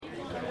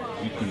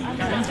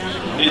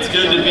It's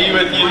good to be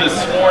with you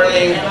this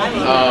morning.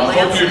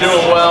 Hope you're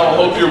doing well.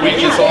 Hope your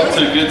week is off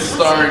to a good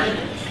start.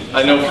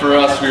 I know for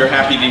us, we were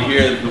happy to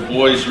hear that the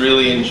boys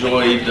really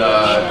enjoyed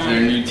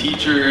their new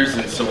teachers,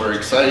 and so we're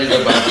excited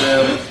about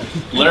them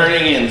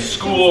learning in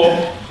school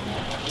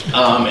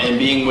and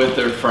being with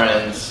their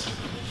friends.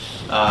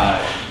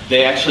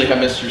 They actually have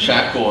Mr.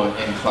 Shackle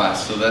in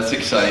class, so that's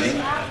exciting.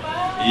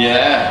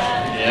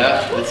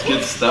 Yeah, that's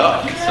good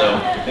stuff. So,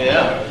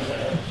 yeah.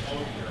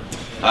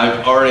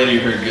 I've already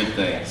heard good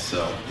things.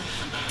 So,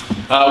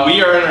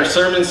 we are in our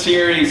sermon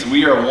series.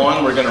 We are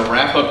one. We're going to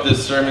wrap up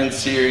this sermon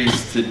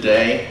series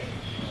today.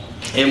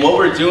 And what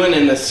we're doing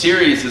in this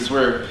series is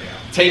we're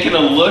taking a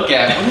look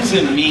at what does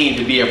it mean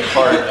to be a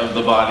part of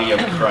the body of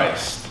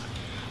Christ?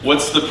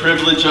 What's the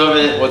privilege of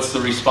it? What's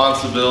the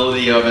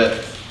responsibility of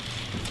it?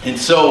 And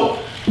so,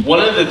 one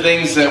of the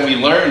things that we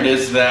learned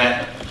is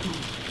that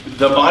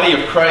the body of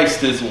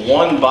Christ is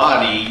one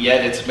body,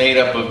 yet it's made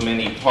up of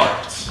many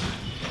parts.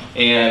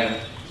 And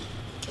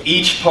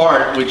each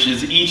part, which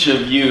is each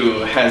of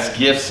you, has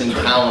gifts and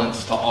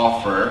talents to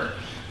offer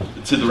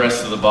to the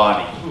rest of the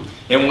body.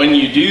 And when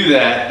you do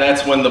that,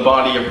 that's when the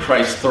body of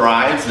Christ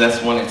thrives. That's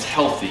when it's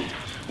healthy.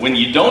 When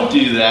you don't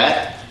do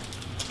that,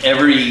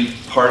 every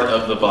part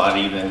of the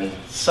body then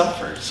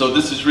suffers. So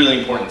this is really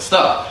important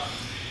stuff.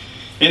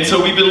 And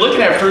so we've been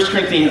looking at 1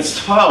 Corinthians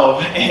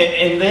 12,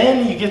 and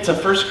then you get to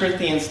 1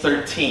 Corinthians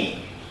 13,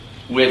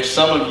 which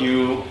some of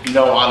you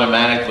know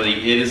automatically.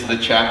 It is the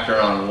chapter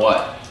on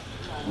what?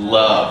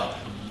 Love.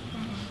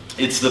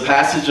 It's the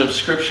passage of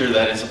Scripture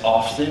that is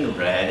often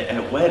read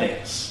at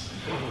weddings.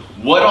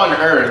 What on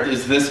earth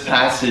is this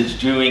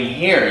passage doing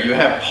here? You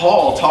have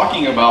Paul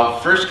talking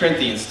about 1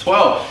 Corinthians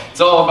 12.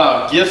 It's all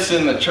about gifts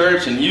in the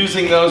church and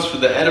using those for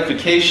the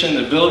edification,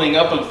 the building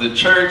up of the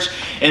church.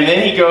 And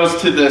then he goes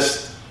to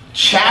this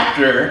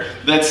chapter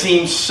that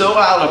seems so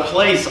out of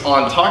place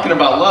on talking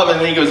about love, and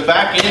then he goes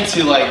back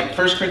into like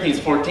 1 Corinthians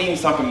 14.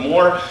 He's talking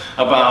more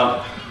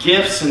about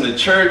gifts in the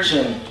church,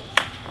 and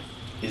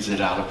is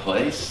it out of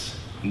place?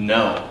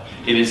 No.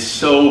 It is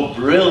so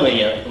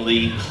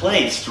brilliantly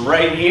placed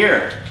right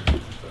here.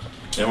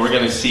 And we're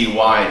going to see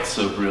why it's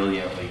so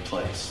brilliantly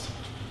placed.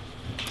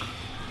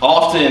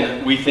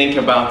 Often we think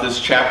about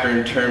this chapter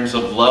in terms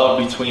of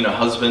love between a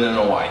husband and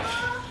a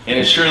wife. And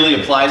it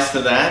surely applies to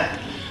that.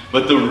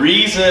 But the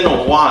reason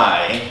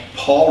why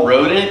Paul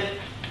wrote it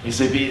is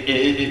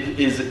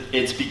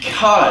it's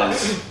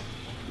because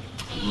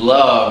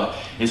love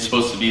is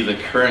supposed to be the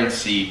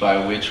currency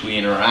by which we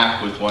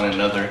interact with one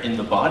another in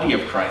the body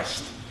of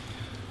Christ.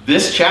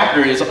 This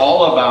chapter is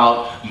all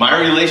about my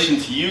relation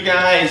to you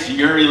guys,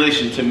 your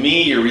relation to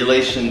me, your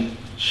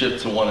relationship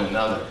to one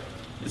another.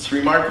 It's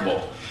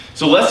remarkable.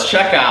 So let's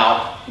check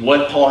out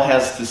what Paul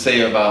has to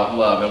say about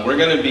love. And we're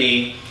going to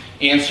be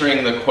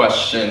answering the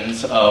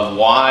questions of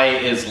why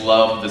is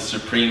love the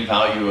supreme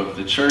value of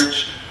the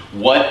church?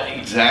 What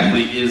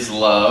exactly is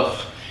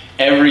love?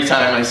 Every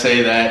time I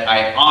say that,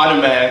 I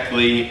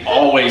automatically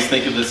always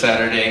think of the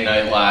Saturday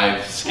Night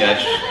Live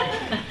sketch.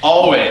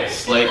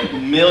 Always. Like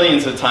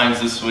millions of times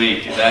this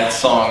week, that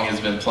song has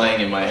been playing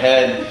in my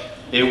head.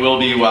 It will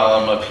be while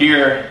I'm up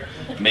here.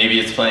 Maybe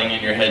it's playing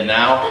in your head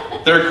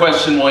now. Third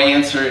question we'll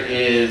answer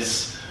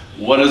is,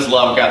 what does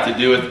love got to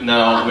do with?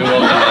 No, we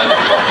won't do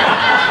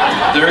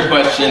that. Third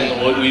question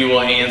what we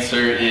will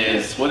answer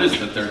is, what is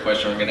the third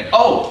question we're going to...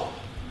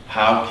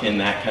 how can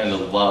that kind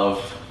of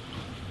love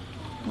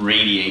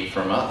radiate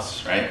from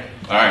us, right?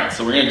 All right,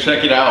 so we're going to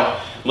check it out.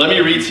 Let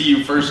me read to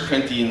you 1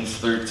 Corinthians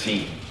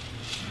 13.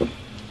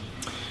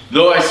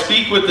 Though I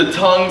speak with the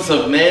tongues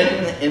of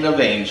men and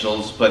of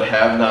angels, but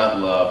have not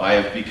love, I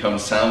have become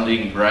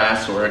sounding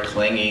brass or a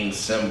clanging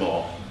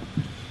cymbal.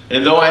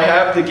 And though I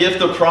have the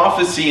gift of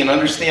prophecy and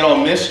understand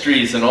all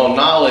mysteries and all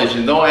knowledge,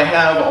 and though I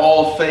have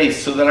all faith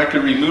so that I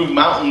could remove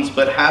mountains,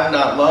 but have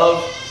not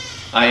love,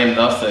 I am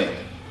nothing.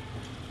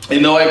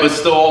 And though I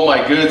bestow all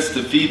my goods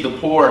to feed the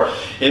poor,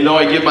 and though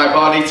I give my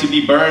body to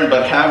be burned,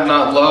 but have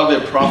not love,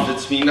 it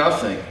profits me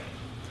nothing.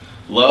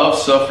 Love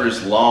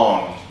suffers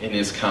long and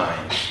is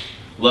kind.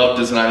 Love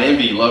does not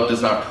envy. Love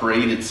does not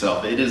parade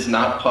itself. It is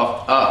not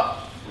puffed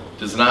up,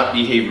 does not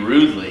behave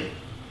rudely,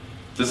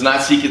 does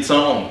not seek its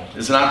own,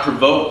 is not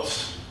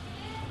provoked,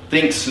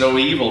 thinks no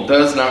evil,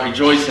 does not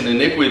rejoice in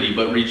iniquity,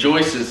 but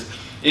rejoices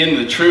in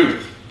the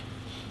truth.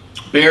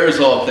 Bears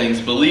all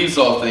things, believes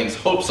all things,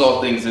 hopes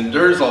all things,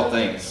 endures all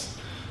things.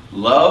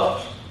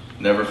 Love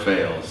never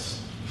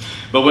fails.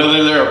 But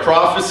whether there are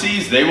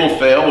prophecies, they will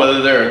fail.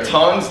 Whether there are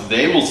tongues,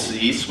 they will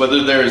cease.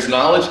 Whether there is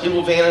knowledge, it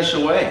will vanish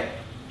away.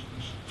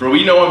 For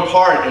we know in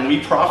part, and we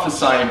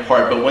prophesy in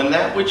part. But when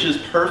that which is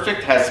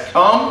perfect has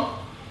come,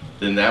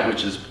 then that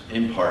which is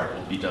in part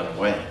will be done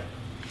away.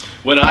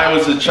 When I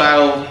was a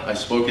child, I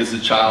spoke as a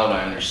child,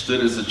 I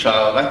understood as a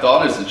child, I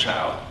thought as a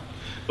child.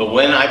 But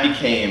when I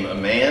became a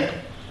man,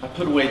 I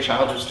put away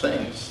childish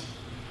things.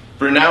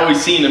 For now we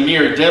see in a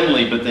mirror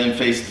dimly, but then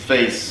face to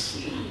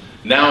face.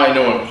 Now I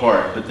know in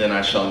part, but then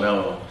I shall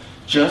know,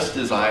 just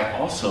as I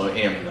also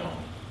am known.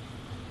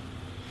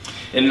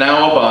 And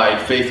now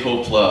abide faith,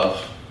 hope,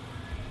 love,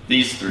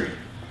 these three.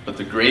 But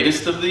the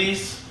greatest of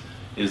these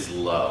is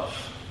love.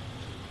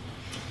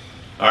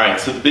 All right,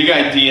 so the big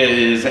idea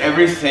is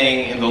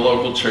everything in the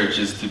local church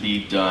is to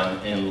be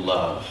done in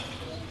love.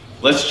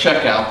 Let's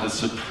check out the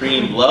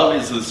supreme, love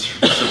is the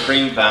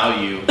supreme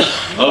value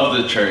of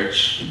the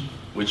church,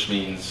 which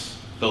means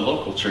the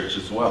local church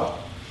as well.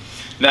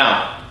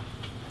 Now,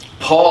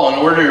 Paul, in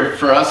order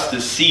for us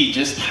to see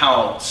just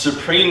how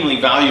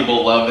supremely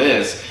valuable love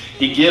is,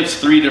 he gives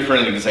 3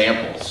 different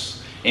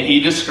examples. And he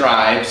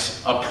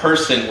describes a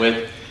person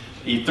with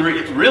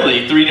three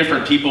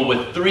different people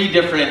with 3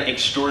 different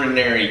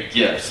extraordinary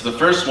gifts. The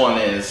first one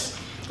is,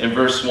 in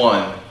verse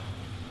 1,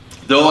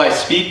 though I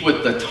speak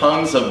with the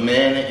tongues of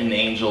men and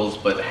angels,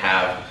 but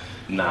have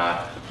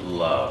not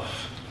love.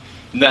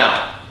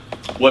 Now,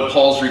 what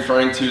Paul's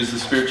referring to is the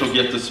spiritual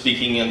gift of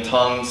speaking in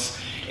tongues.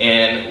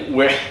 And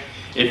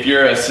if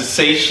you're a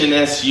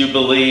cessationist, you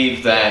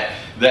believe that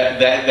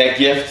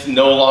gift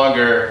no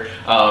longer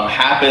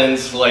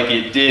happens like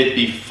it did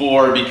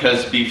before,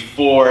 because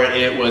before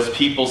it was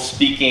people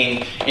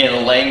speaking in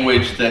a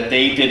language that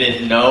they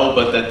didn't know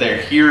but that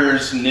their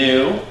hearers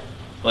knew,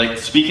 like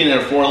speaking in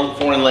a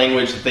foreign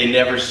language that they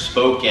never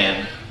spoke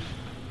in,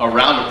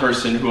 around a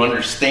person who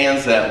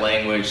understands that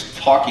language,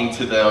 talking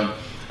to them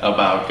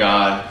about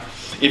God.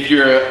 If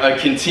you're a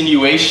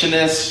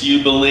continuationist,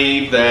 you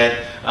believe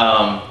that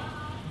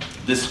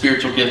this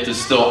spiritual gift is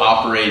still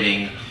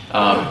operating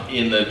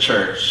in the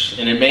church.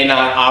 And it may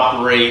not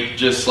operate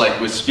just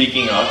like with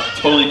speaking a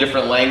totally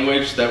different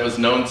language that was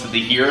known to the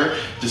hearer,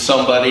 to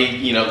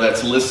somebody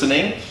that's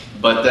listening,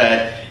 but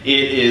that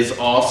it is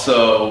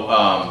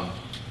also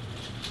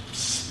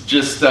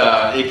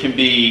it can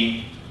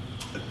be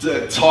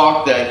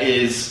talk that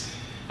is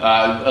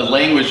a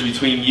language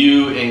between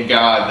you and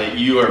God that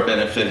you are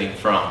benefiting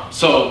from.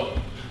 So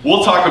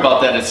we'll talk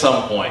about that at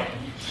some point.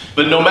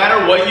 But no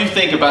matter what you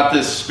think about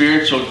this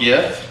spiritual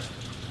gift,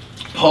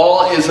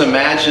 Paul is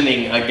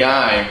imagining a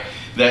guy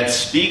that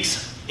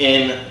speaks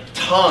in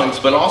tongues,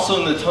 but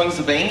also in the tongues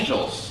of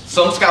angels.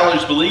 Some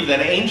scholars believe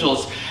that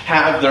angels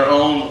have their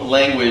own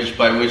language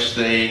by which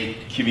they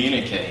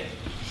communicate.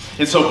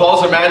 And so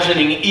Paul's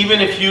imagining,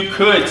 even if you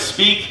could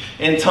speak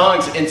in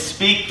tongues and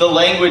speak the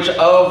language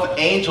of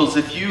angels,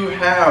 if you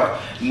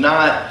have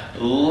not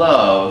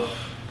love,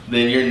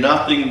 then you're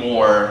nothing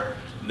more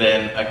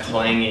than a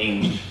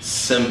clanging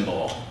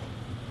cymbal.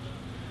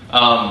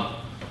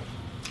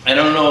 I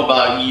don't know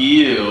about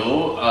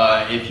you,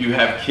 if you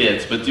have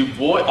kids, but do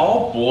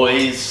all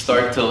boys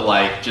start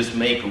to just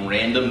make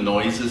random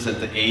noises at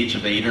the age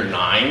of 8 or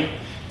 9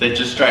 that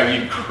just drive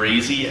you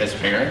crazy as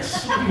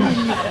parents?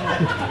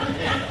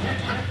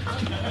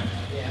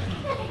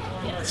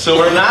 So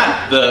we're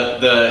not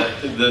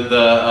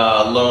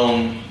the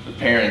lone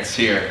parents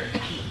here.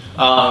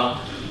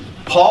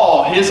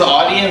 Paul, his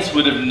audience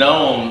would have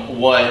known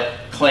what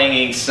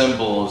clanging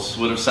cymbals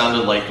would have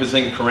sounded like, because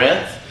in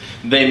Corinth,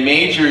 they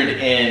majored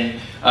in,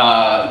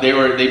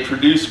 they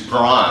produced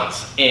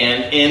bronze,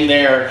 and in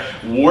their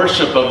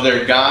worship of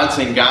their gods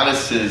and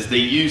goddesses, they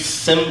used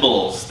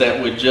cymbals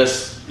that would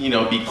just,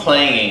 be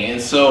clanging.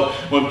 And so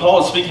when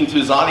Paul was speaking to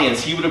his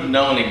audience, he would have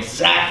known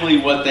exactly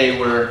what they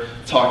were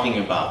talking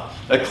about.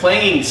 A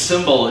clanging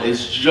cymbal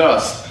is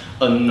just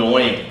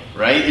annoying,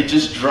 right? It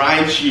just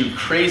drives you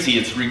crazy.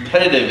 It's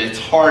repetitive, it's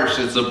harsh,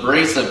 it's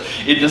abrasive.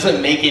 It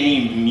doesn't make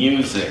any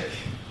music.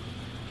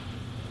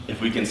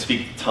 If we can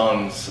speak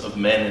tongues of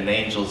men and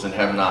angels and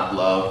have not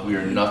love, we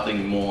are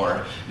nothing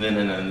more than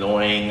an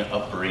annoying,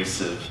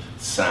 abrasive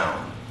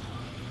sound.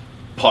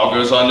 Paul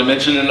goes on to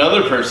mention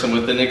another person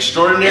with an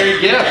extraordinary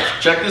gift.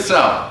 Check this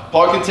out.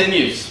 Paul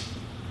continues.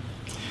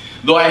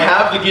 Though I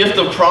have the gift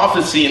of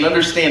prophecy and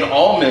understand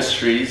all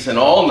mysteries and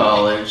all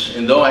knowledge,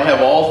 and though I have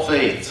all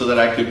faith so that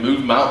I could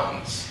move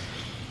mountains.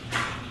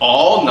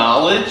 All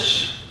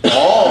knowledge,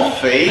 all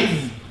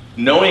faith,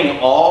 knowing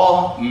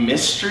all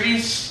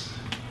mysteries.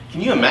 Can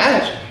you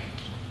imagine?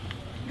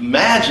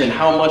 Imagine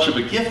how much of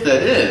a gift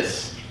that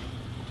is.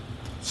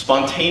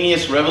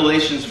 Spontaneous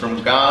revelations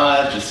from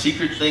God, the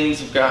secret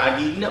things of God.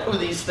 You know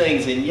these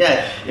things, and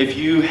yet, if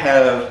you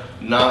have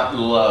not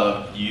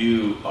love,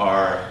 you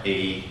are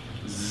a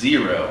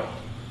zero.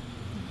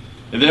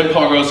 And then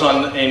Paul goes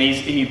on and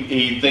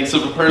he thinks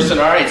of a person,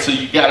 all right, so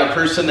you got a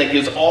person that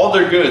gives all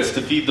their goods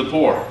to feed the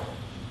poor.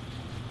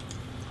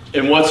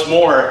 And what's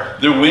more,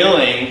 they're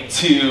willing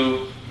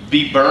to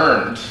be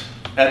burned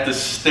at the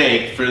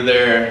stake for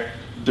their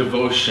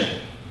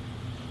devotion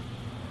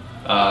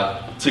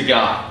to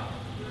God.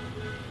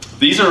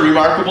 These are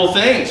remarkable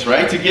things,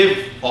 right? To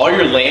give all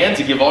your land,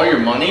 to give all your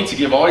money, to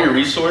give all your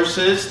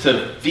resources,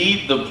 to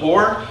feed the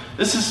poor.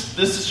 This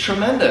is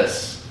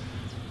tremendous.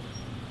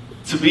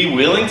 To be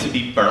willing to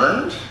be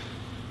burned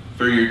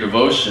for your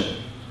devotion.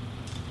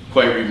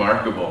 Quite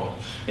remarkable.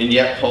 And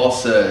yet Paul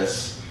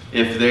says,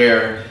 if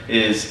there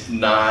is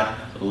not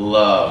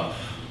love,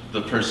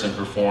 the person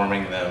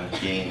performing them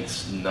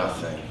gains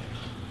nothing.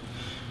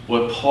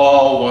 What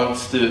Paul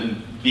wants to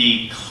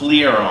be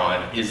clear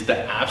on is the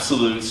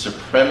absolute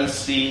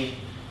supremacy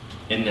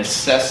and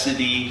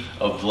necessity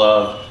of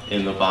love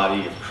in the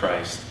body of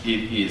Christ.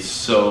 It is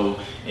so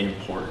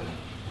important.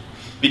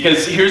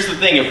 Because here's the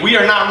thing, if we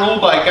are not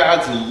ruled by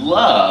God's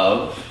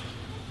love,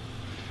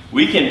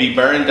 we can be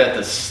burned at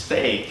the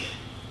stake,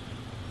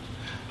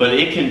 but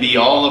it can be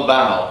all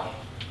about,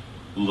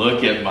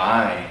 look at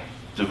my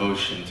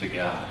devotion to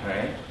God,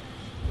 right?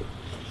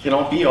 It can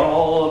all be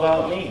all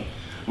about me.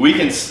 We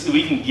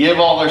can give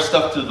all our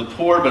stuff to the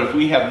poor, but if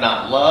we have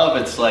not love,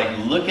 it's like,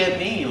 look at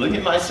me, look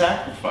at my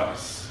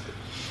sacrifice.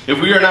 If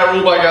we are not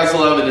ruled by God's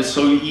love, it is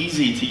so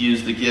easy to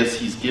use the gifts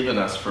He's given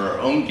us for our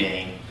own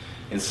gain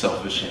and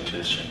selfish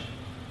ambition.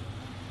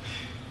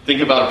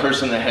 Think about a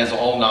person that has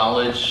all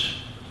knowledge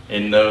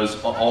and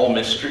knows all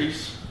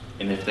mysteries,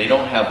 and if they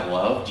don't have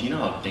love, do you know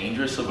how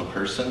dangerous of a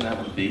person that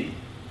would be?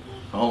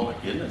 Oh my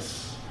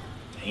goodness,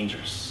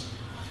 dangerous.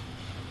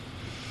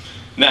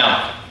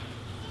 Now,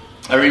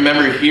 I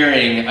remember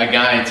hearing a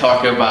guy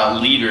talk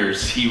about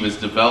leaders he was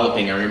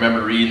developing. I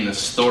remember reading the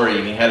story,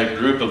 and he had a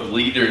group of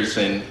leaders,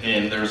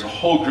 and there was a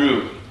whole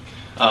group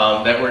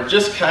that were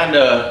just kind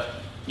of,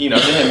 they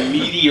had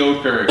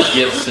mediocre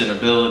gifts and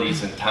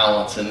abilities and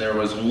talents, and there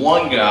was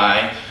one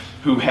guy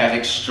who had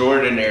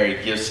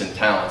extraordinary gifts and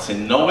talents.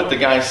 And know what the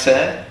guy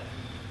said?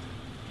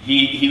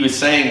 He was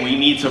saying we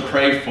need to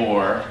pray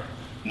for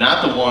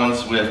not the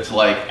ones with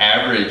like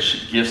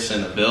average gifts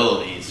and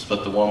abilities,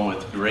 but the one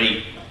with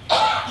great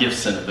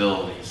gifts and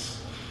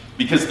abilities.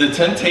 Because the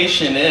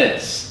temptation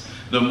is,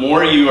 the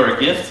more you are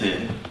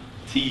gifted,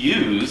 to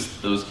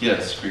use those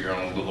gifts for your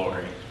own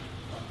glory.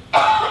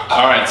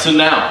 All right, so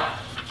now,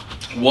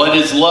 what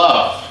is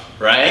love,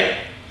 right?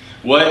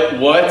 What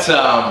does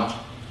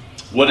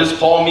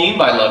Paul mean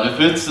by love? If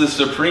it's the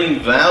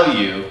supreme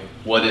value,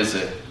 what is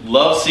it?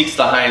 Love seeks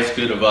the highest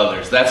good of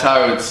others. That's how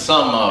I would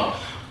sum up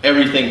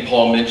everything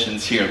Paul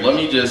mentions here. Let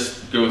me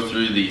just go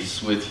through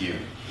these with you.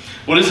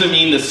 What does it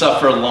mean to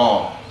suffer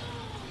long?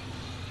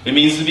 It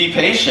means to be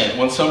patient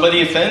when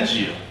somebody offends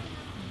you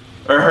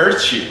or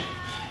hurts you.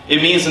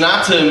 It means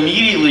not to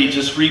immediately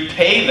just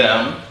repay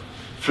them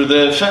for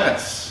the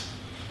offense.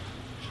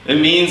 It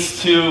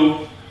means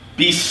to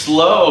be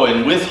slow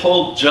and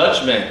withhold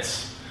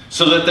judgment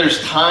so that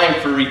there's time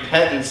for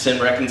repentance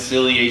and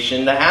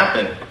reconciliation to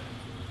happen.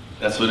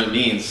 That's what it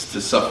means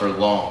to suffer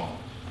long.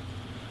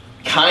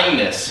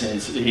 Kindness,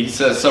 he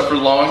says, suffer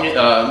long.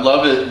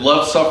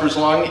 Love suffers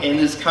long and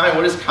is kind.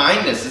 What is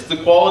kindness? It's the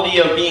quality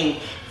of being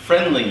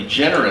friendly,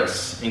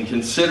 generous, and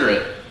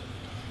considerate.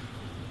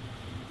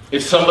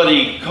 If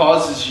somebody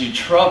causes you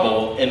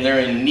trouble and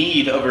they're in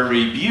need of a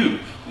rebuke,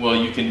 well,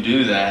 you can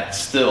do that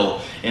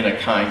still in a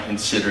kind,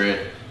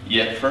 considerate,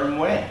 yet firm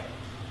way.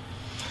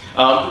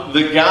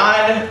 The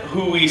God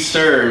who we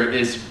serve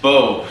is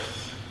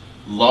both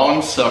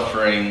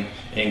long-suffering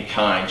and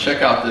kind.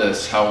 Check out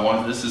this.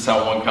 This is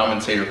how one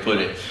commentator put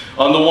it.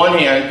 On the one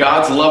hand,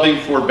 God's loving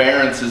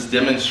forbearance is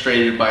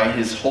demonstrated by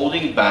His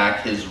holding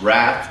back His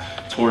wrath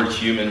towards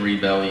human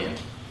rebellion.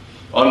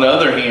 On the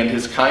other hand,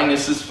 His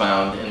kindness is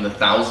found in the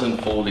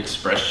thousandfold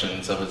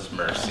expressions of His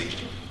mercy.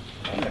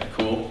 Isn't that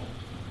cool?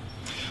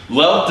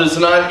 Love does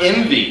not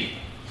envy.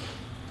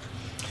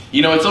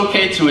 It's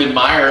okay to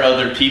admire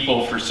other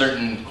people for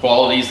certain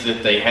qualities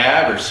that they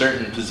have or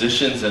certain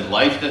positions in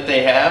life that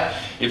they have.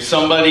 If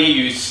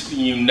somebody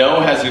you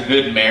know has a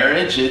good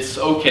marriage, it's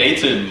okay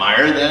to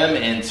admire them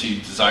and to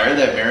desire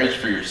that marriage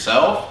for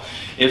yourself.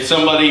 If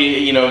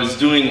somebody, is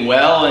doing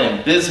well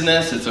in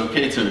business, it's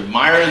okay to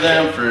admire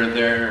them for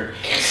their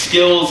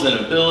skills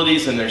and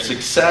abilities and their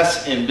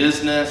success in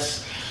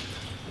business.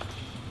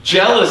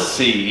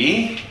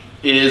 Jealousy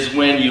is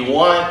when you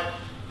want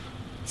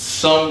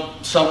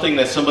something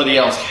that somebody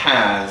else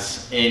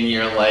has, and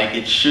you're like,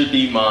 it should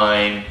be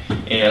mine,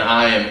 and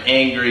I am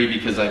angry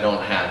because I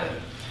don't have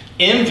it.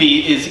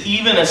 Envy is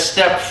even a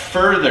step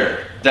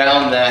further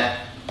down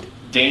that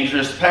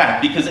dangerous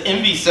path, because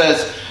envy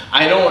says,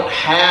 I don't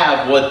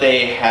have what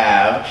they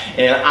have,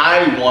 and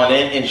I want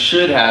it and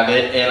should have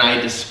it, and I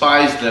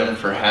despise them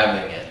for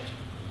having it.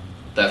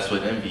 That's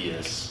what envy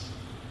is.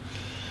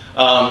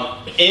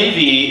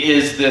 Envy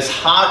is this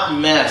hot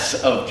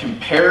mess of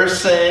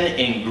comparison,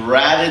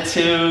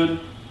 ingratitude,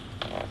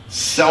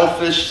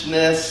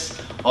 selfishness,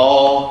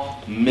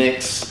 all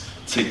mixed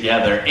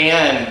together,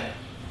 and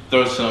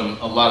throw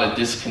a lot of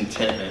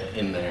discontentment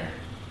in there.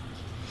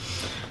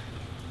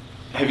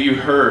 Have you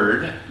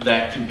heard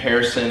that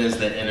comparison is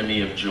the enemy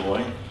of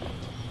joy?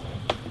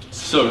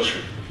 So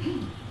true.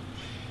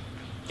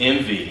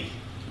 Envy,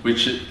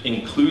 which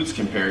includes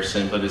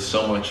comparison, but is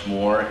so much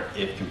more.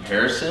 If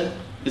comparison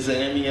is the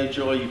enemy of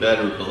joy, you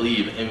better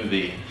believe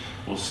envy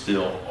will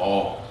steal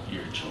all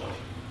your joy.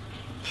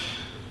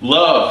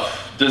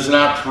 Love does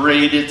not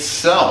parade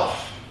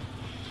itself.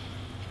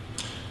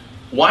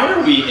 Why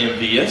are we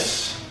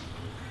envious?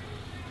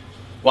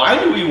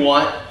 Why do we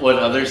want what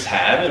others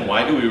have, and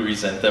why do we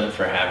resent them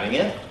for having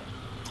it?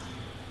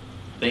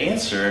 The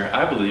answer,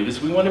 I believe,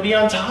 is we want to be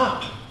on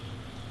top.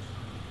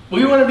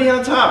 We want to be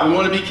on top. We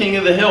want to be king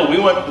of the hill. We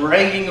want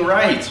bragging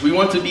rights. We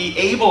want to be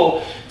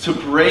able to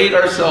parade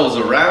ourselves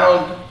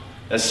around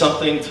as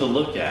something to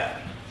look at.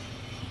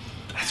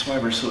 That's That's why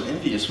we're so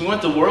envious. We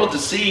want the world to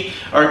see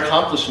our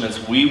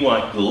accomplishments. We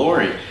want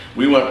glory.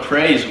 We want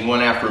praise. We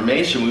want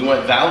affirmation. We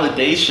want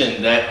validation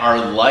that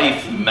our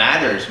life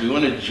matters. We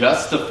want to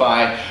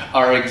justify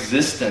our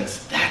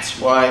existence. That's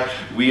why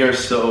we are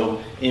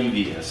so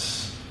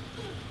envious.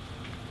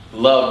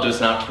 Love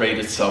does not parade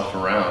itself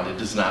around. It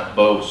does not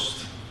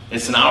boast.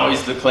 It's not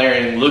always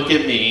declaring, look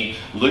at me,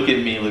 look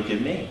at me, look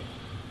at me.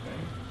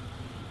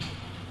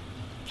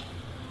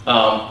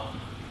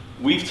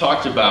 We've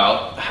talked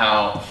about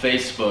how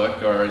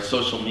Facebook or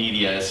social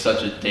media is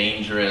such a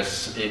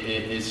dangerous,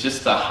 it's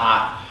just a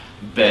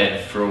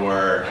hotbed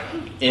for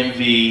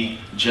envy,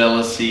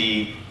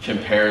 jealousy,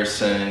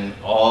 comparison,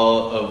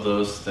 all of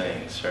those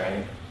things,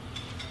 right?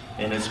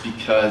 And it's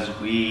because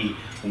we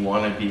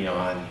want to be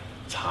on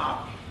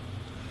top.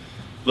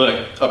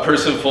 Look, a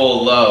person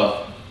full of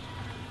love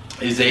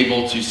is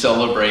able to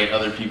celebrate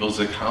other people's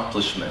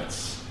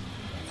accomplishments.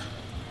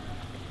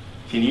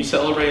 Can you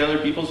celebrate other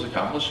people's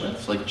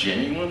accomplishments, like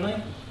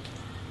genuinely?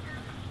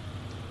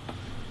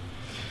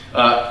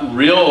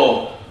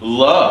 Real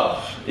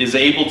love is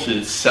able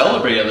to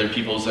celebrate other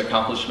people's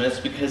accomplishments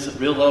because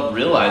real love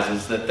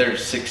realizes that their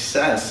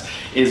success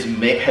has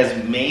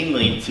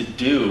mainly to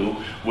do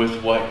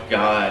with what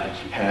God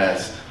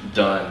has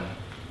done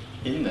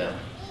in them.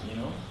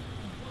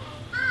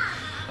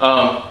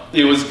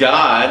 It was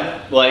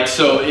God.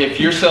 So if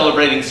you're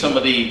celebrating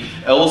somebody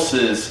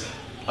else's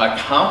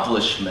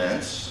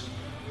accomplishments,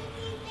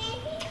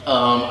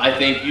 I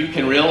think you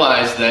can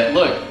realize that,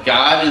 look,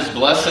 God is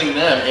blessing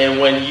them. And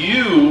when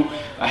you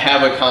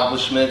have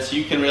accomplishments,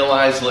 you can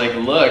realize,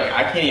 look,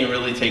 I can't even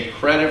really take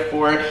credit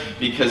for it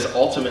because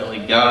ultimately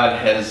God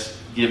has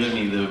given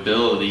me the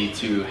ability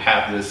to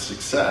have this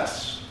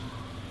success.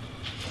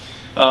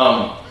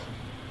 Love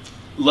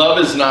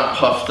is not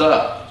puffed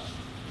up.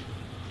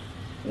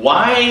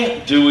 Why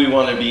do we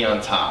want to be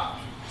on top?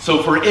 So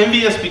if we're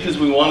envious because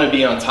we want to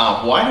be on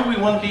top, why do we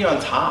want to be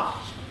on top?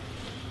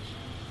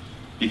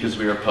 Because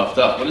we are puffed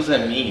up. What does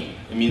that mean?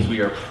 It means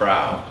we are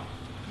proud.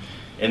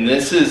 And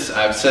I've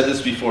said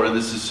this before,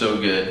 this is so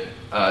good.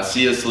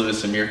 C.S.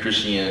 Lewis in Mere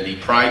Christianity.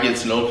 Pride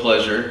gets no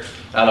pleasure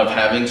out of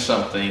having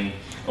something,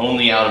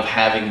 only out of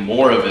having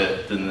more of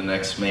it than the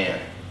next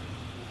man.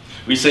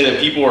 We say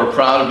that people are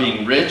proud of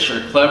being rich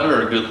or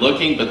clever or good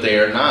looking, but they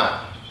are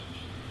not.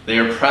 They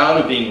are proud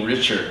of being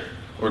richer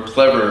or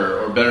cleverer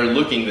or better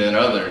looking than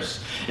others.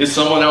 If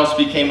someone else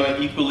became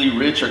equally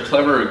rich or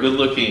clever or good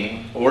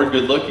looking,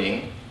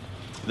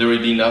 there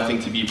would be nothing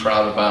to be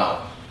proud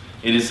about.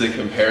 It is the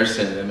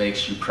comparison that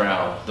makes you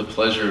proud, the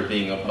pleasure of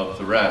being above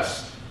the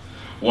rest.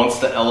 Once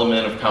the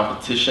element of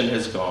competition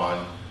has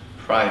gone,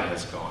 pride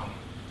has gone.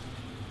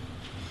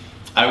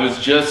 I was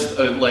just,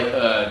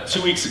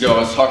 2 weeks ago, I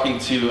was talking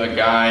to a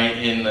guy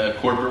in the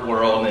corporate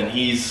world, and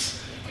he's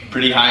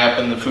pretty high up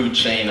in the food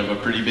chain of a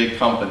pretty big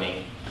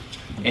company.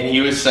 And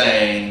he was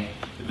saying,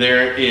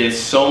 there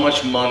is so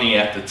much money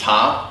at the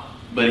top,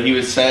 but he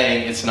was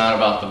saying it's not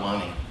about the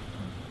money.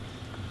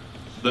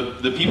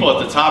 The people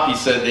at the top, he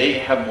said, they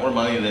have more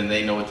money than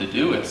they know what to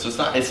do with. So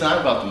it's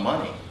not about the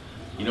money.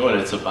 You know what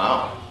it's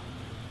about?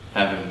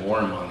 Having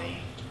more money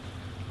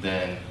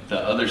than the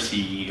other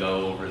CEO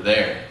over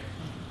there.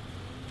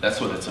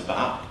 That's what it's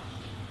about.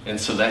 And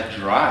so that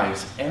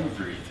drives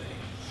everything.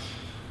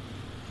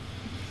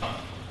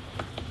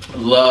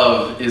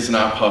 Love is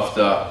not puffed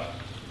up.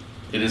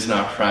 It is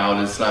not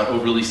proud. It's not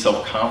overly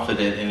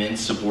self-confident and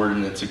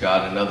insubordinate to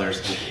God and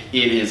others.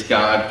 It is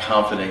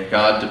God-confident,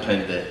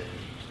 God-dependent.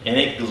 And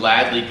it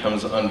gladly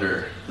comes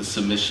under the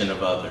submission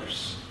of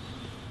others.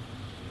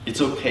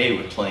 It's okay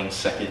with playing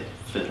second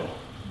fiddle.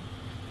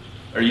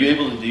 Are you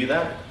able to do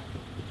that?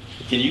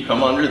 Can you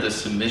come under the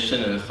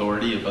submission and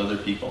authority of other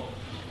people?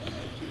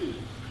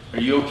 Are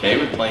you okay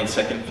with playing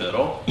second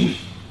fiddle?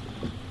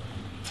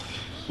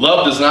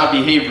 Love does not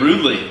behave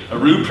rudely. A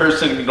rude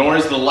person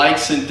ignores the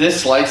likes and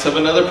dislikes of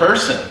another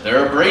person.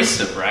 They're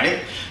abrasive,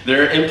 right?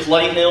 They're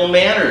impolite and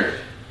ill-mannered.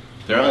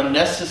 They're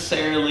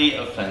unnecessarily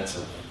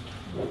offensive.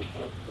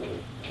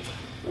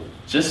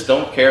 Just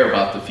don't care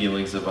about the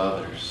feelings of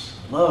others.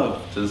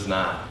 Love does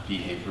not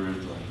behave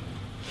rudely.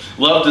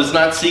 Love does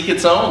not seek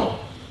its own.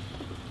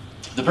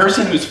 The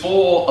person who's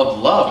full of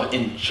love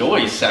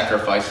enjoys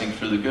sacrificing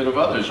for the good of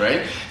others,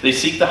 right? They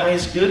seek the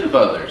highest good of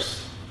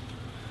others.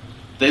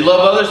 They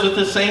love others with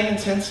the same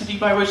intensity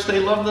by which they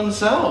love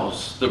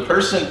themselves. The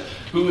person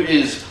who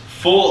is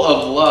full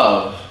of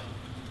love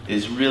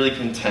is really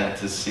content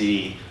to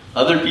see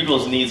other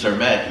people's needs are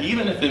met,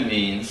 even if it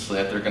means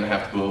that they're going to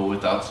have to go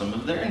without some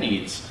of their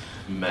needs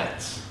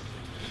met.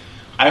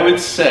 I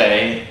would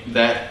say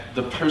that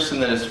the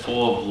person that is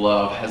full of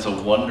love has a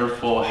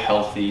wonderful,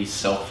 healthy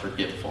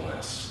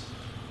self-forgetfulness.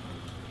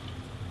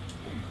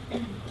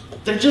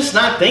 They're just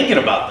not thinking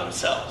about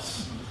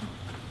themselves.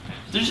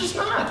 They're just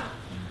not.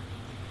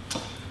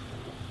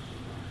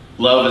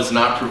 Love is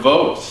not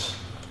provoked.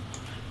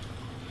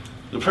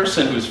 The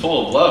person who is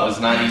full of love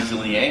is not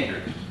easily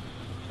angered.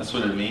 That's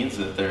what it means,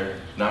 that they're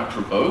not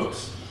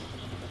provoked.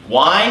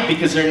 Why?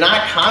 Because they're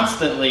not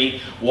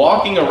constantly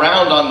walking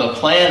around on the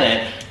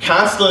planet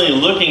constantly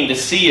looking to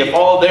see if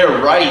all their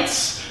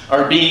rights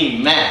are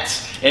being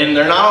met. And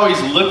they're not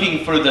always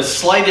looking for the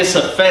slightest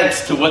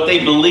offense to what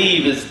they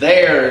believe is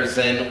theirs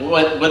and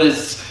what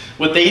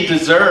they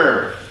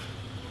deserve.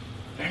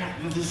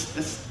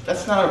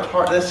 That's not a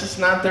part. That's just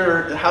not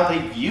how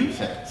they view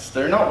things.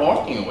 They're not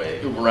walking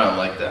around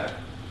like that.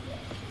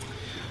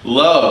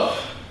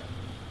 Love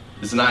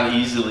is not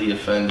easily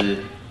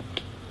offended.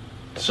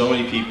 So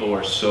many people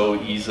are so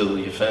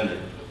easily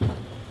offended.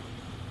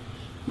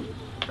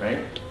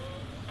 Right?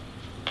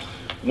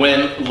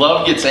 When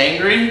love gets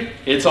angry,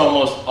 it's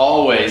almost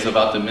always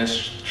about the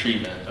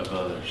mistreatment of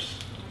others.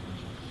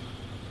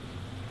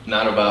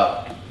 Not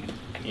about,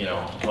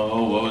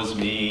 oh, woe is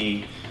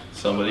me,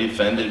 somebody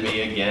offended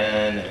me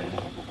again.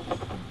 And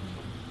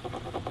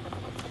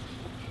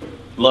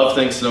love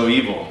thinks no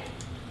evil.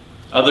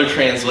 Other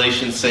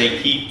translations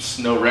say keeps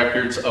no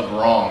records of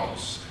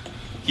wrongs.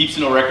 Keeps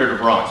no record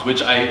of wrongs,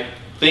 which I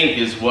think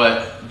is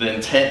what the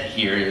intent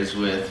here is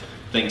with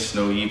thinks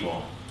no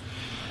evil.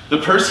 The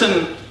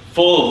person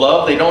full of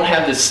love, they don't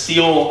have this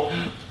steel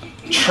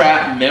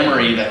trap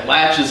memory that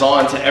latches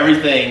on to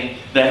everything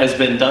that has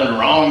been done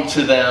wrong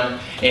to them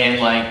and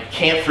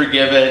can't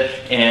forgive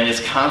it and is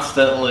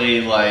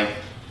constantly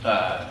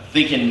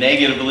thinking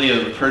negatively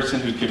of the person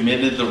who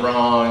committed the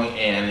wrong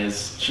and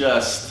is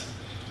just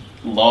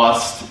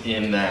lost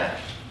in that.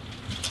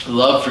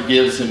 Love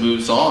forgives and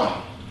moves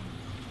on.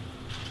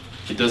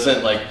 It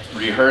doesn't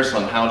rehearse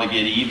on how to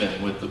get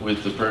even with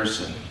the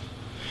person.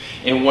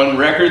 And when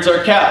records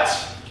are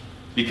kept,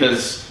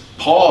 because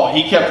Paul,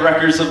 he kept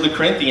records of the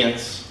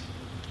Corinthians.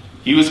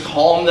 He was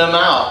calling them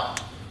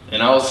out.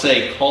 And I will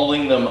say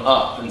calling them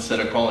up instead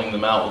of calling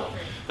them out.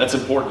 That's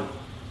important.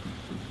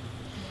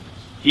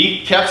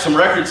 He kept some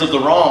records of the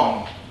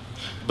wrong,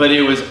 but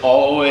it was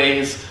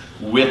always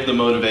with the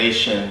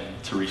motivation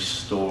to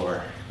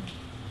restore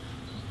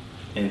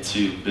and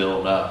to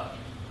build up,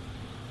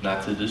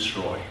 not to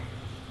destroy.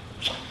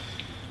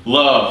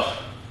 Love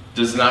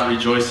does not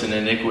rejoice in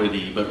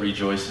iniquity, but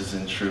rejoices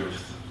in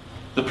truth.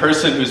 The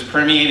person who's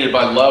permeated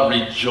by love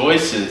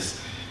rejoices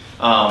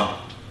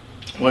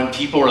when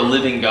people are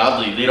living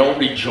godly. They don't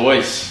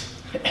rejoice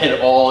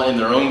at all in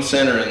their own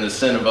sin or in the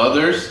sin of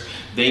others.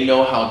 They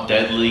know how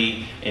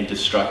deadly and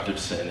destructive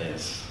sin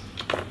is.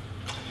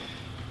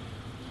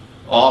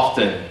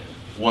 Often,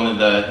 one of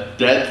the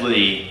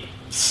deadly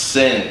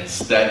sins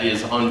that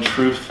is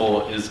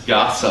untruthful is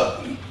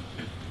gossip.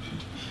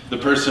 The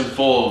person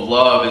full of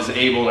love is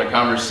able, in a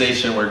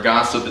conversation where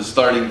gossip is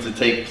starting to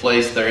take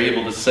place, they're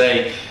able to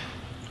say,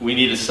 we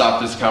need to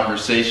stop this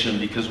conversation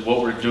because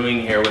what we're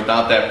doing here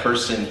without that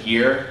person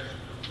here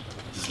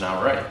is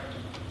not right.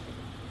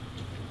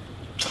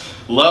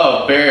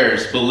 Love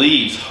bears,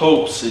 believes,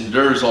 hopes,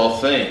 endures all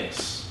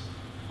things.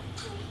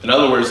 In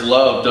other words,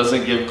 love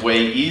doesn't give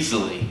way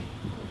easily.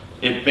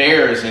 It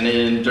bears and it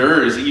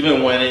endures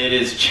even when it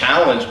is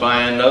challenged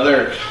by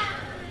another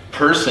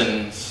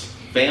person's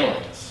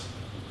failings.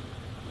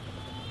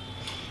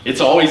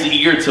 It's always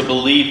eager to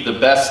believe the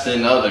best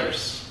in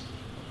others.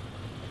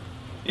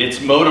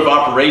 Its mode of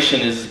operation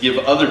is to give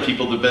other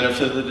people the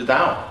benefit of the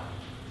doubt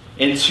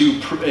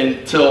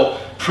until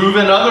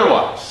proven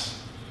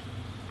otherwise.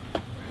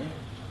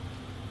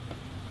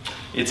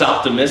 It's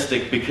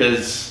optimistic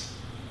because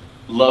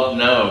true love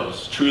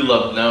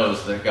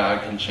knows that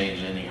God can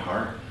change any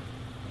heart.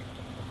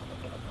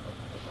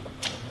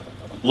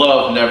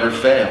 Love never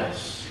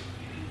fails.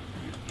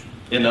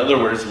 In other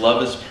words,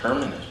 love is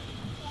permanent.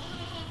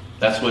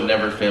 That's what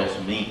never fails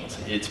means.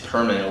 It's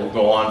permanent. It will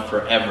go on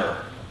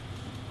forever.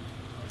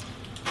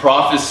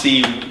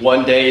 Prophecy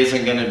one day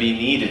isn't going to be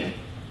needed.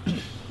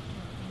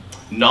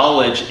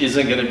 Knowledge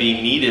isn't going to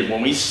be needed.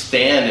 When we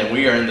stand and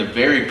we are in the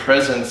very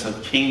presence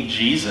of King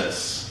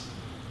Jesus,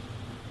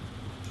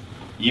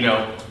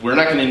 we're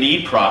not going to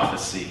need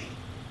prophecy.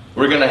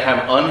 We're going to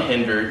have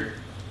unhindered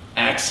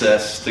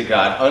access to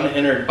God,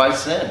 unhindered by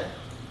sin.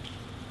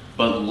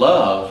 But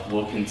love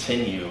will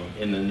continue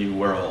in the new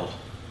world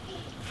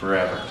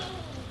forever.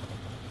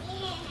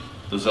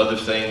 Those other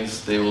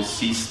things, they will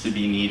cease to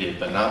be needed,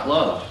 but not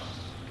love.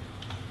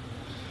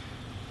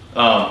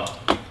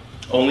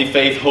 Only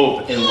faith,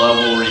 hope, and love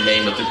will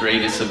remain, but the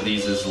greatest of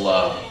these is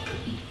love.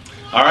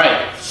 All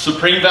right,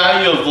 supreme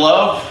value of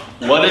love.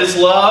 What is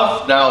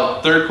love?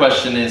 Now, third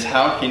question is,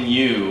 how can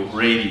you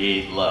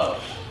radiate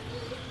love?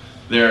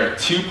 There are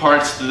two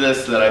parts to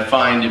this that I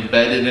find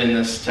embedded in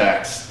this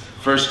text.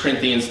 1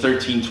 Corinthians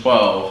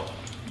 13:12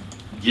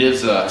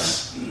 gives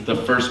us the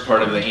first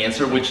part of the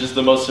answer, which is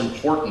the most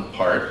important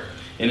part,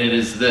 and it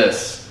is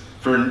this.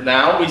 For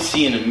now we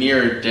see in a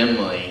mirror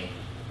dimly,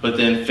 but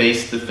then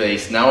face to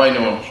face. Now I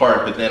know in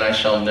part, but then I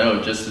shall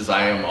know, just as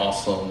I am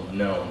also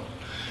known.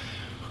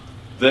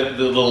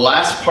 The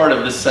last part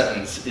of this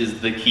sentence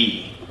is the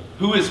key.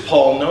 Who is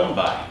Paul known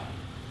by?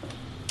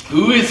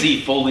 Who is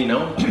he fully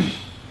known by?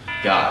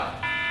 God.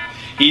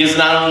 He is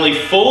not only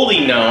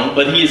fully known,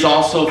 but he is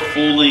also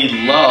fully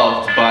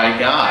loved by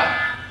God.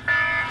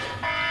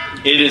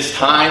 It is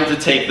time to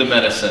take the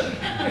medicine.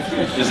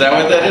 Is that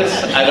what that is?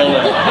 I don't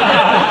know.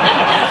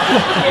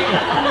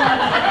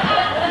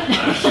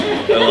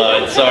 I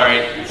love it.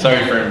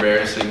 Sorry for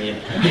embarrassing you.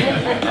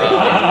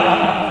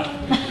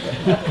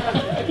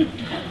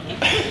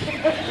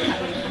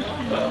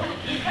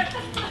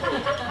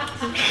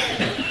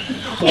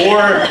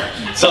 Or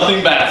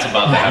something bad's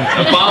about to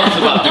happen. A bomb's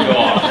about to go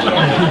off.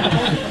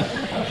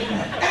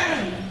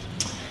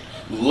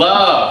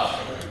 Love.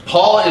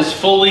 Paul is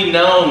fully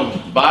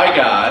known by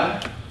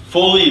God,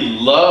 fully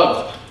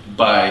loved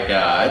by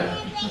God.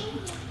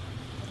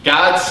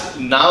 God's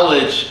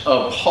knowledge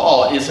of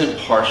Paul isn't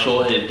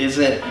partial. It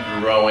isn't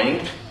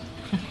growing.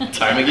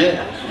 Time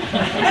again.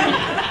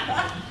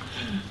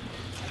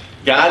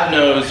 God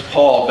knows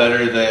Paul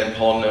better than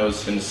Paul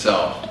knows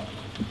himself.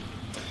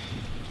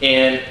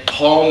 And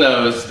Paul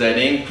knows that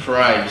in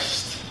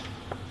Christ,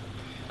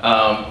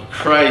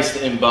 Christ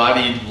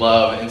embodied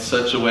love in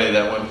such a way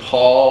that when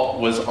Paul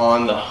was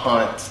on the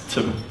hunt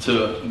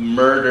to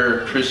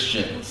murder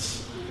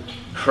Christians,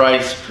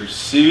 Christ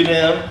pursued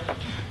him.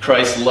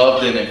 Christ's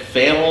love didn't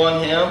fail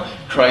on him.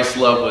 Christ's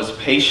love was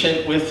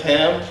patient with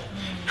him.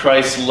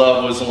 Christ's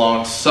love was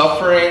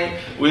long-suffering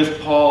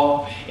with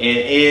Paul. And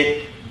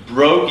it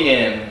broke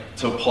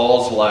into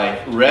Paul's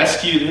life,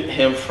 rescued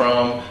him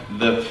from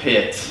the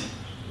pit,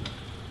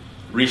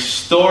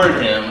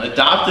 restored him,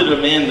 adopted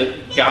him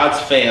into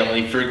God's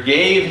family,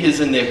 forgave his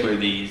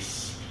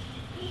iniquities.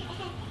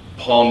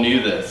 Paul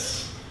knew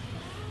this.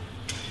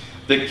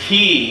 The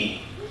key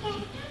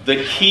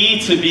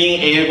to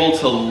being able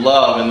to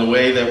love in the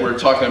way that we're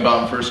talking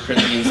about in 1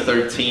 Corinthians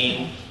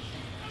 13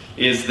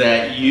 is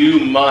that you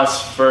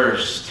must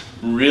first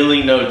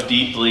really know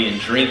deeply and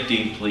drink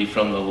deeply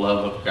from the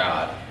love of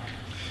God.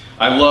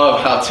 I love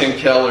how Tim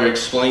Keller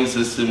explains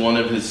this in one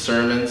of his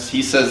sermons.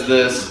 He says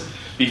this: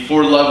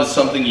 before love is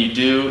something you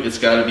do, it's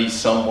got to be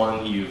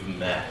someone you've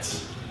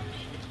met.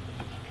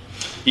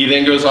 He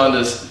then goes on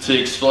to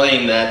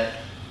explain that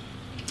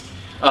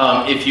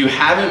if you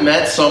haven't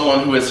met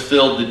someone who has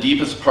filled the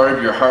deepest part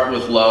of your heart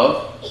with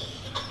love,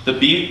 the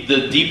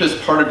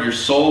deepest part of your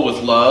soul with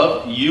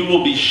love, you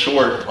will be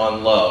short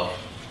on love.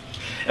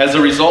 As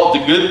a result,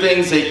 the good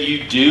things that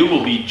you do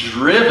will be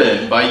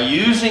driven by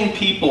using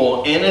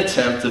people in an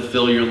attempt to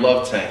fill your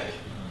love tank.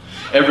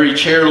 Every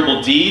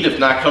charitable deed, if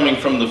not coming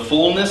from the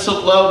fullness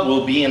of love,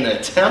 will be an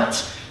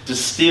attempt to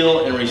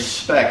steal and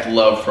respect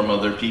love from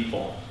other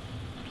people.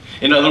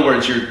 In other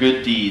words, your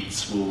good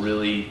deeds will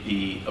really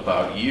be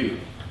about you.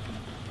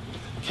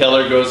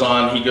 Keller goes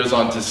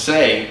on to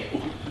say,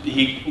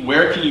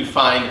 where can you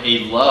find a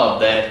love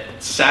that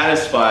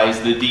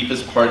satisfies the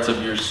deepest parts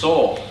of your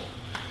soul?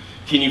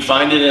 Can you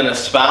find it in a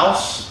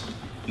spouse?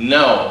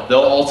 No, they'll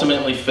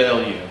ultimately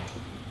fail you.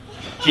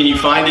 Can you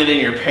find it in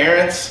your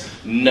parents?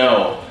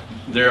 No.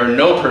 There are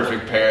no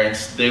perfect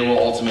parents. They will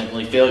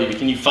ultimately fail you.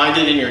 Can you find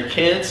it in your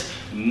kids?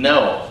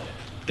 No.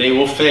 They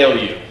will fail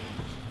you.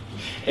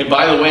 And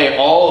by the way,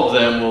 all of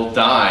them will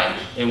die.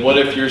 And what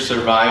if you're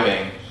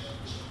surviving?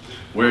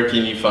 Where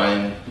can you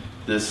find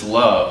this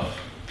love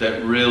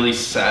that really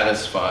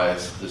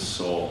satisfies the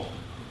soul?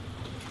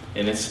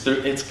 And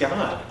it's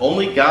God.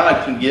 Only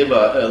God can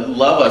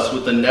love us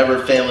with a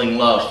never-failing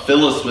love,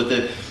 fill us with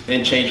it,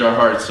 and change our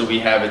hearts so we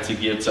have it to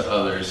give to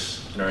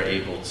others and are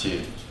able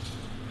to.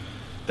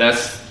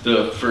 That's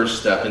the first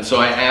step. And so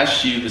I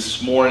asked you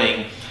this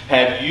morning,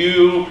 have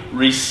you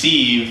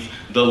received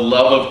the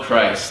love of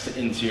Christ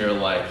into your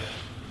life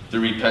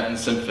through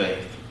repentance and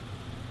faith?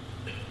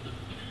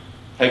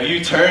 Have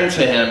you turned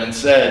to him and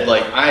said,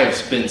 I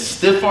have been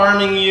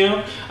stiff-arming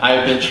you. I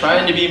have been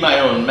trying to be my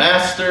own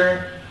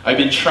master. I've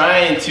been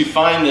trying to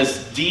find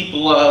this deep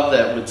love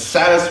that would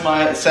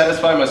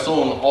satisfy my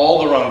soul in all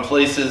the wrong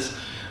places.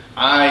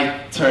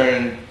 I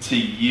turn to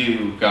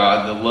you,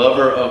 God, the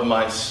lover of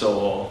my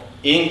soul,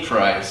 in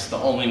Christ, the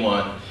only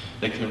one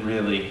that can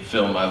really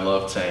fill my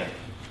love tank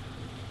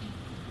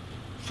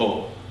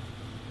full.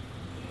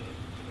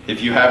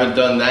 If you haven't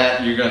done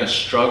that, you're going to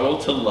struggle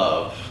to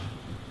love,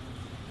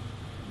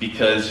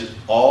 because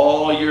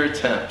all your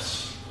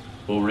attempts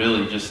will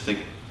really just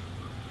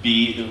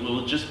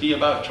be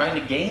about trying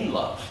to gain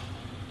love,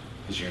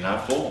 because you're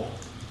not full.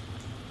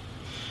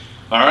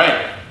 All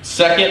right,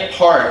 second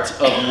part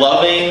of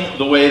loving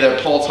the way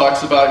that Paul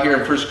talks about here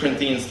in 1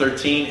 Corinthians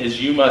 13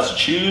 is you must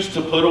choose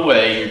to put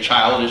away your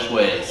childish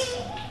ways.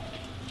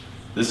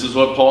 This is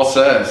what Paul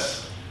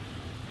says.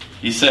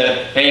 He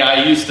said, hey,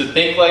 I used to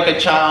think like a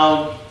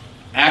child,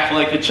 act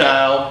like a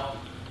child,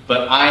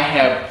 but I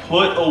have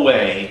put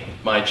away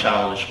my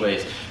childish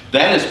ways.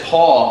 That is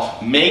Paul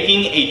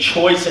making a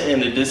choice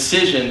and a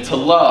decision to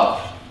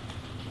love.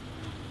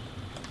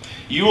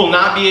 You will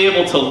not be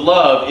able to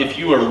love if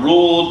you are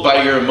ruled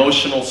by your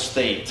emotional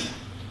state.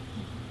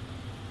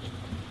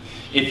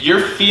 If your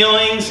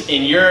feelings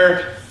and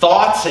your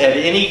thoughts at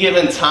any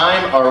given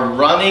time are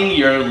running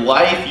your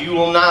life, you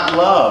will not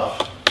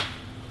love.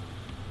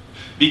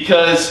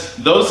 Because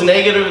those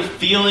negative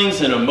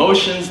feelings and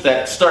emotions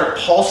that start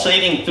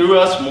pulsating through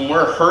us when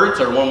we're hurt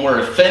or when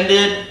we're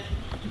offended,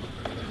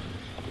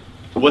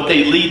 what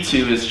they lead to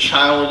is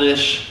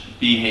childish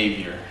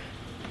behavior.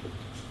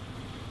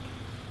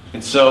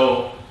 And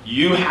so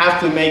You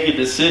have to make a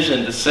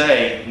decision to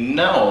say,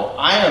 no,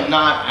 I am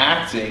not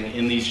acting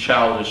in these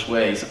childish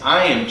ways.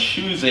 I am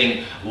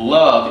choosing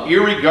love,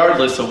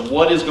 irregardless of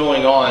what is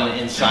going on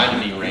inside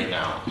of me right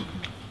now.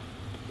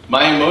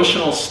 My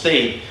emotional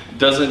state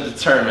doesn't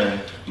determine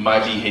my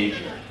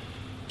behavior.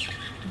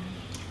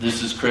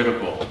 This is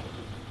critical.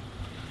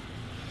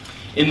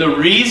 And the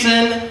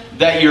reason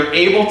that you're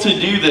able to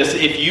do this,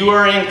 if you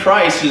are in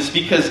Christ, is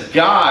because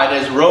God,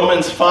 as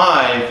Romans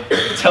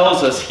 5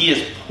 tells us, He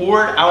has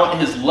poured out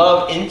His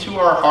love into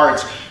our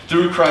hearts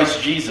through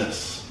Christ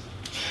Jesus.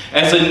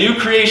 As a new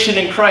creation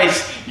in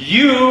Christ,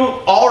 you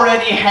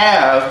already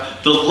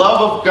have the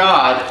love of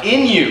God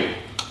in you.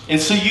 And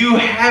so you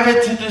have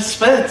it to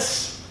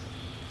dispense.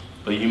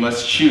 But you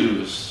must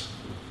choose.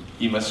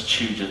 You must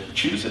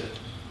choose it.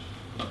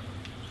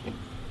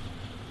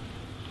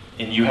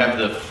 And you have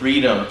the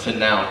freedom to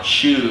now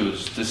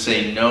choose to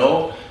say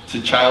no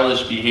to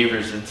childish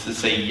behaviors and to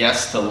say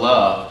yes to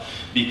love,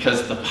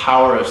 because the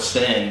power of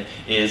sin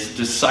is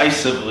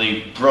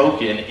decisively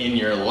broken in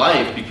your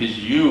life because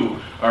you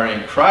are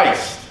in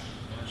Christ.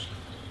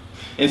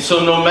 And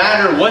so no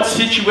matter what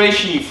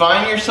situation you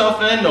find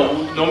yourself in,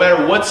 no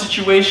matter what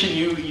situation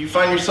you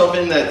find yourself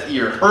in that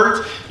you're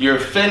hurt, you're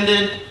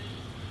offended,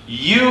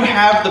 you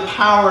have the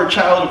power,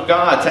 child of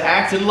God, to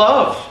act in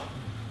love.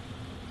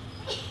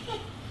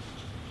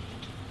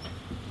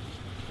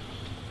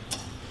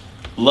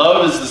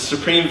 Love is the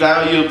supreme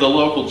value of the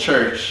local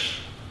church.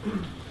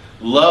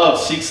 Love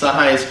seeks the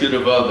highest good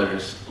of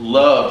others.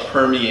 Love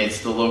permeates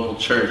the local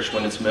church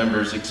when its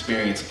members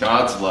experience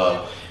God's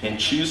love and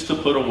choose to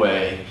put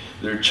away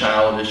their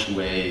childish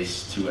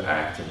ways to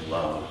act in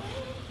love.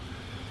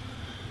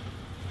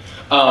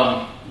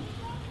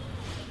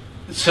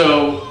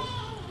 So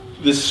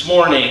this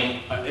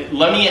morning,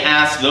 let me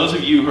ask those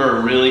of you who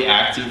are really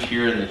active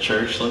here in the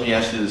church, let me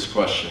ask you this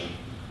question.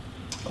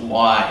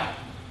 Why?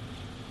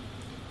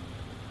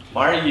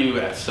 Why are you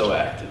so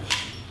active?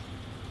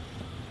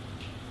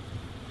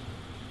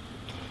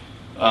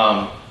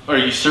 Are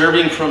you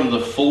serving from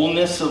the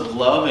fullness of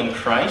love in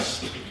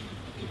Christ?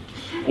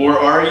 Or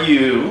are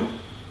you,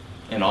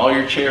 in all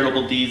your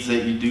charitable deeds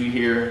that you do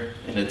here,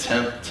 an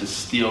attempt to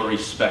steal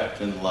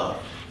respect and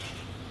love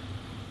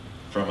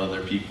from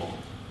other people?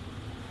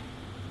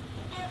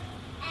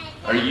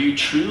 Are you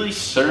truly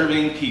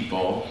serving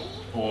people,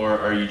 or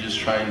are you just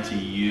trying to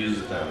use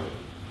them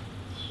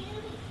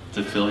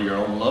to fill your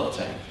own love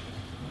tank?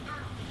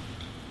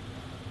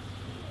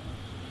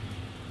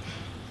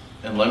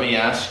 And let me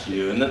ask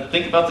you, and then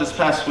think about this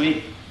past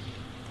week,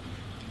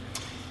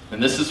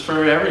 and this is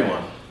for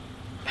everyone.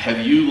 Have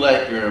you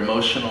let your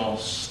emotional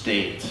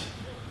state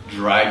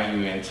drive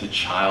you into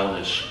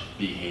childish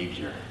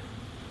behavior?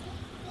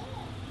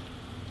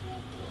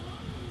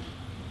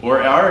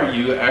 Or are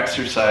you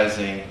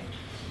exercising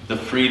the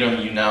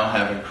freedom you now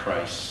have in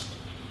Christ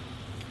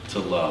to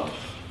love?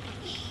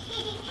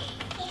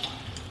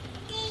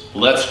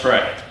 Let's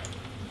pray.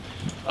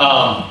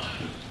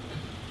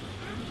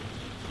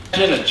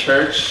 Imagine a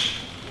church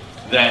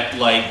that,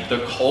 like,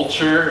 the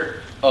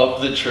culture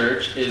of the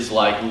church is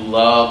like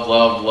love,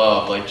 love,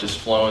 love, like just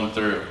flowing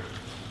through.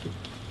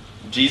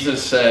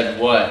 Jesus said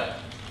what?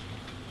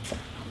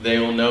 They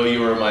will know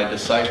you are my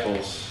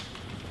disciples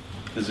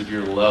because of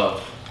your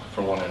love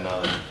for one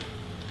another.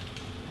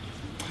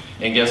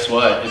 And guess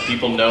what? If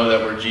people know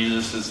that we're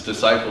Jesus'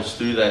 disciples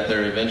through that,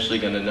 they're eventually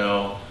going to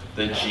know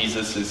that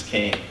Jesus is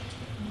King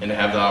and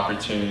have the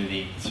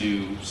opportunity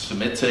to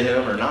submit to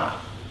Him or not.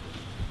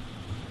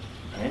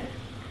 Right?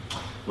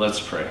 Let's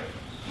pray.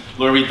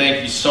 Lord, we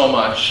thank you so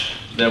much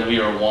that we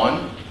are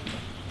one,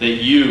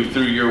 that you,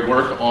 through your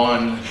work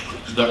on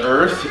the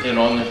earth and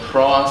on the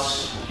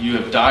cross, you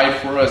have died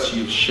for us,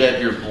 you've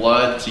shed your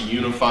blood to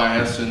unify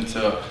us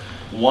into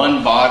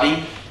one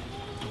body.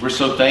 We're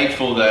so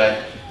thankful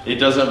that it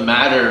doesn't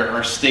matter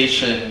our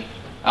station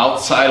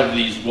outside of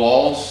these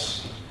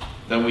walls,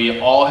 that we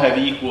all have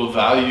equal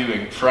value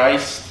in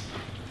Christ.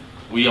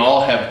 We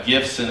all have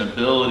gifts and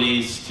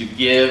abilities to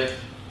give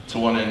to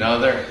one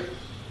another.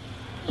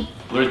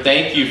 Lord,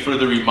 thank you for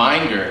the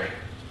reminder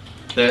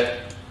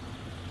that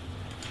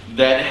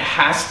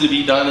has to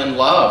be done in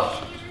love.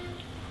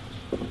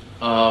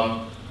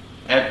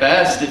 At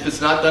best, if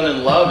it's not done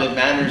in love,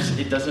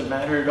 it doesn't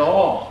matter at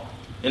all.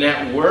 And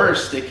at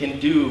worst, it can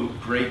do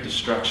great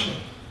destruction.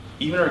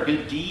 Even our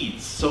good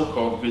deeds,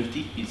 so-called good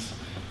deeds,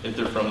 if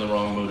they're from the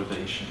wrong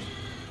motivation.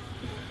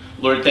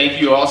 Lord,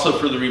 thank you also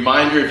for the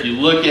reminder. If you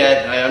look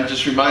at, I'm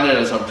just reminded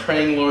as I'm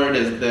praying, Lord,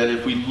 is that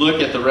if we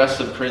look at the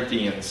rest of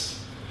Corinthians,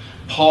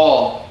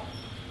 Paul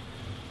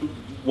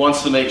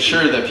wants to make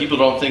sure that people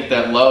don't think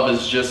that love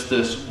is just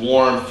this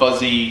warm,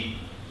 fuzzy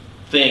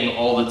thing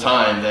all the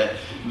time.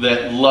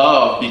 That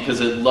love,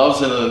 because it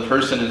loves another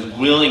person, is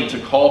willing to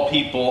call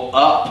people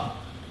up.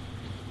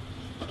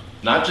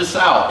 Not just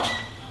out.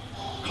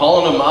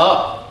 Calling them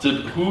up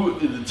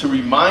to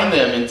remind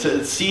them and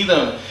to see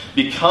them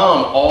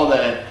become all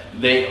that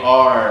they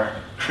are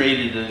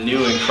created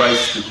anew in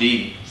Christ to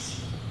be.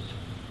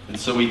 And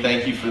so we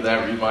thank you for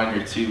that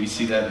reminder too. We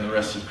see that in the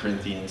rest of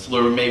Corinthians.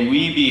 Lord, may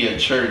we be a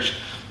church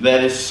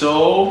that is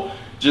so,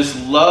 just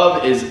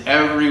love is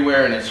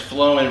everywhere and it's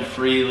flowing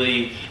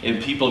freely,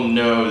 and people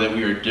know that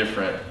we are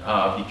different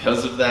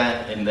because of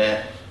that, and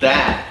that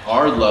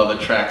our love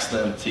attracts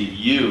them to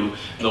you,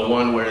 the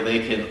one where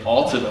they can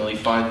ultimately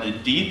find the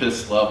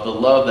deepest love, the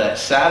love that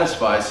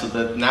satisfies, so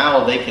that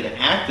now they can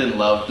act in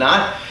love,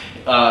 not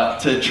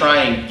to try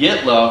and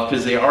get love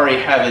because they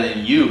already have it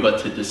in you, but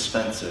to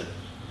dispense it.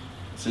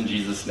 It's in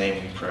Jesus'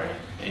 name we pray.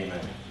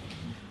 Amen.